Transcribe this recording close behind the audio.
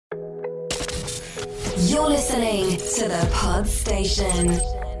You're listening to the Pod Station.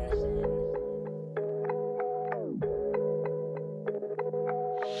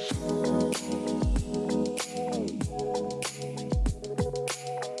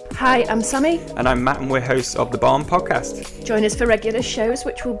 Hi, I'm Sammy. And I'm Matt, and we're hosts of the Barn Podcast. Join us for regular shows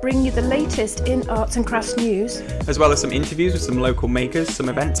which will bring you the latest in arts and crafts news, as well as some interviews with some local makers, some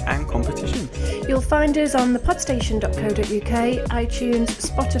events and competitions. You'll find us on thepodstation.co.uk, iTunes,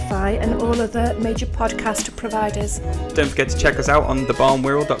 Spotify and all other major podcast providers. Don't forget to check us out on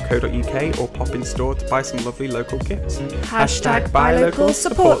thebarnwhirl.co.uk or pop in store to buy some lovely local gifts. Hashtag buy local,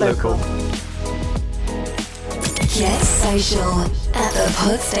 support local. Get social at the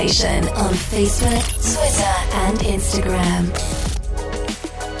Pod Station on Facebook, Twitter and Instagram.